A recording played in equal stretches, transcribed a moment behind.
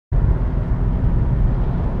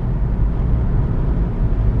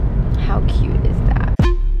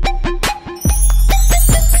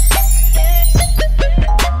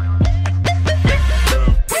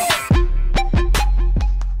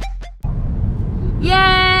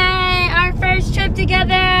trip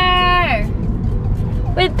together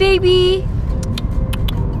with baby.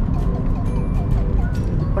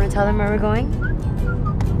 Want to tell them where we're going?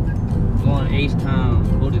 Going to H-Town,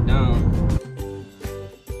 hold it down.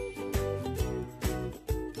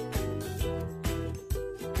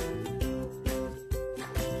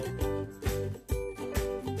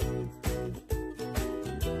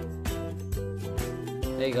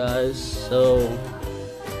 Hey guys, so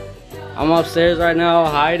I'm upstairs right now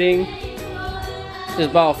hiding. It's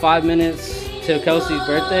about 5 minutes till Kelsey's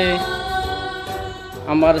birthday.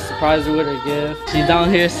 I'm about to surprise her with her gift. She's down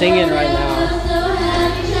here singing right now.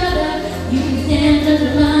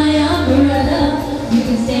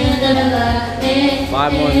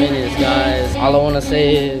 5 more minutes, guys. All I want to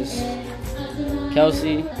say is,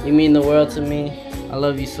 Kelsey, you mean the world to me. I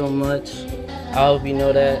love you so much. I hope you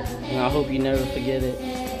know that, and I hope you never forget it.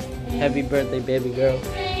 Happy birthday, baby girl.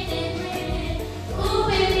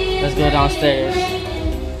 Let's go downstairs.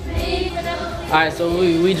 Alright, so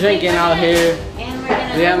we drinking out here.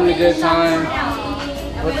 We having a good time.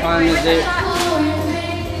 What time is it?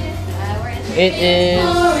 It is...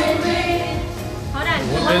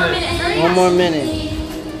 One more minute.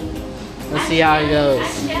 Let's see how it goes.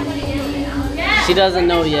 She doesn't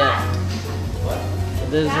know yet.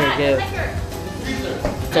 This is her gift.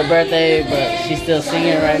 It's her birthday, but she's still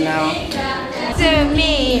singing right now. To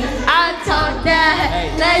me, I talk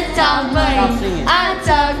that, let's talk money. I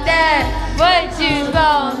talk that, what you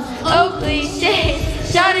want? Oh, cliche,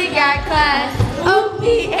 shawty got class. Oh,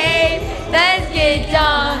 behave, let's get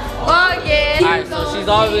done. Walk it. Alright, so she's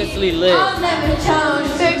obviously lit. I'll never change,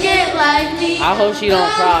 forget like me. I hope she don't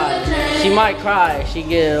cry. She might cry. She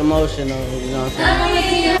get emotional, you know what I'm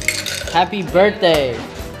saying? Happy birthday,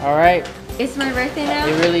 alright? It's my birthday now?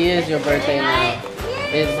 It really is your birthday now.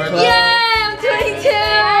 It's Yeah, I'm 22.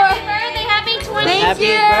 Happy birthday, happy 22. Happy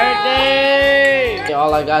birthday!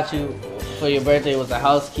 All I got you for your birthday was a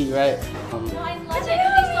house key, right?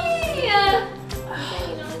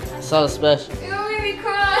 So special. You're gonna make me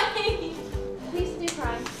cry. Please do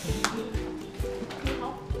cry.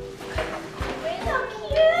 Wait, so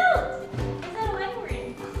cute. Is that a wedding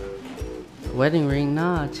ring? Wedding ring?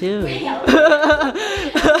 Nah, chill.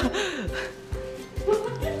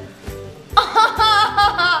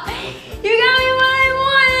 You got me what I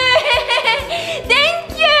wanted! Thank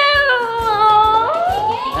you!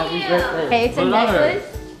 Happy birthday. Hey, it's a necklace.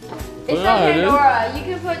 It's What from are they? Pandora. You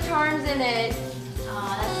can put charms in it. Is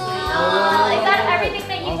that everything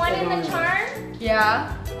that you want in the charm?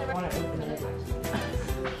 Yeah.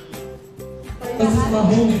 This is my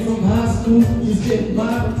homie from high school. He's getting by.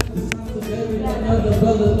 It's time to bury another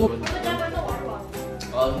brother.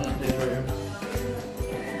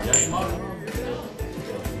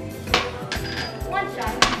 One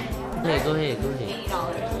shot. Hey, go ahead.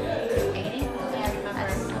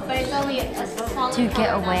 But it's only a small To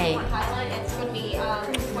get away. It's gonna be I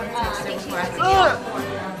think she's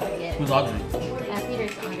Who's Audrey?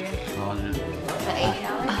 Peter's 100. Audrey. But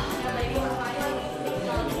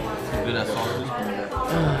 $80. Good at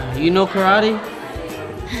sausage. You know karate?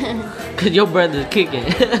 Cause your brother's kicking.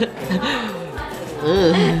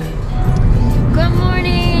 Good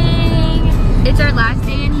morning. It's our last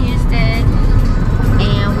day in Houston,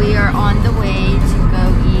 and we are on the way to go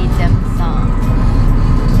eat dim sum.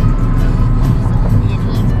 And he's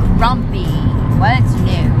grumpy. What's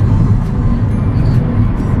new?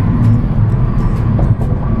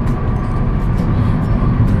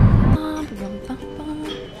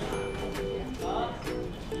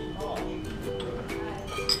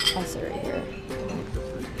 Also right here.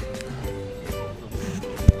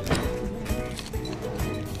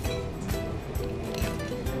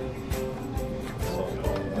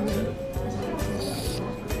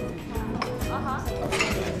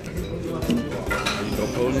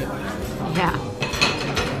 Yeah.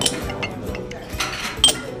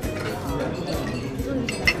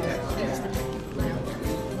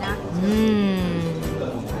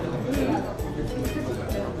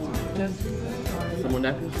 Someone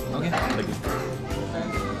napkins? Okay. Thank you.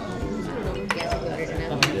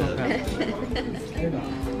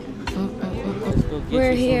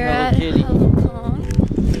 We're here at Hong Kong.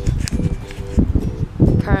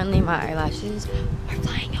 Currently, my eyelashes are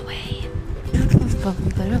flying away.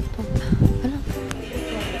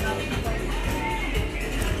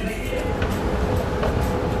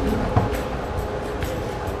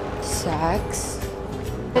 Sucks.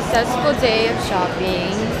 Successful day of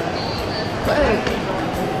shopping.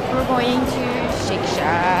 We're going to Shake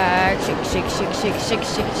Shack. Shake.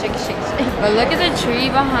 But look at the tree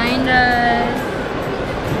behind us.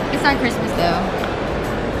 It's not Christmas though.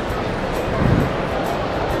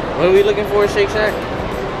 What are we looking for, Shake Shack?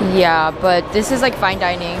 Yeah, but this is like fine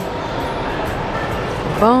dining.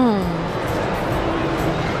 Boom.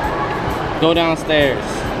 Go downstairs.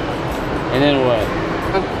 And then what?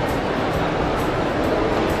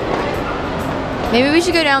 Maybe we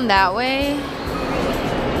should go down that way.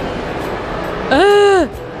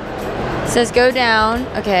 Says go down.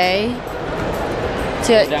 Okay.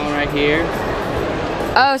 Go down right here.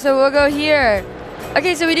 Oh, so we'll go here.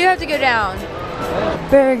 Okay, so we do have to go down.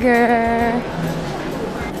 Burger.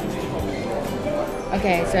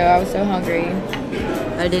 Okay, so I was so hungry.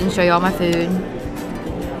 I didn't show you all my food.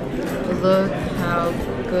 But look how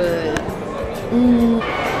good. What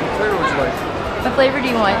flavor would you like? What flavor do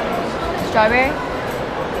you want? Strawberry?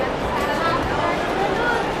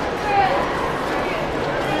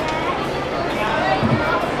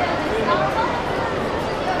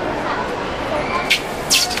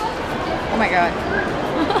 Oh my god.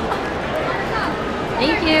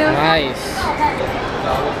 Thank you. Nice.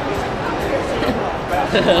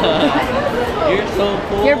 You're so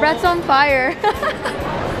cool. Your breath's on fire.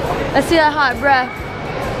 Let's see that hot breath.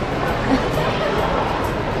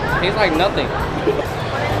 Tastes like nothing.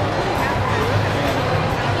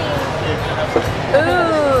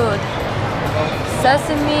 Ooh.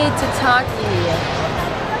 Sesame tataki.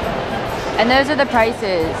 And those are the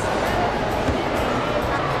prices.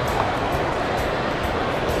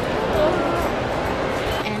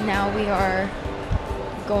 And now we are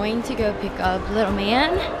going to go pick up little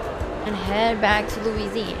man and head back to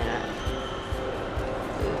Louisiana.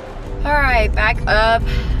 Alright, back up.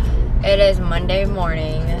 It is Monday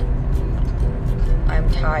morning. I'm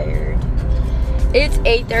tired. It's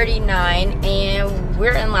 8:39 and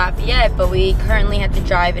we're in Lafayette, but we currently have to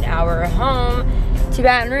drive an hour home to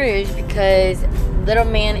Baton Rouge because little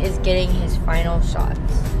man is getting his final shots.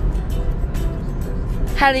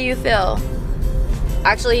 How do you feel?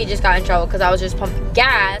 Actually, he just got in trouble because I was just pumping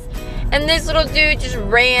gas and this little dude just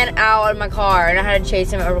ran out of my car and I had to chase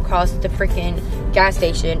him across the freaking gas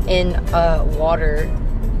station in water.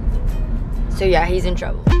 So yeah, he's in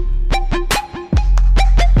trouble.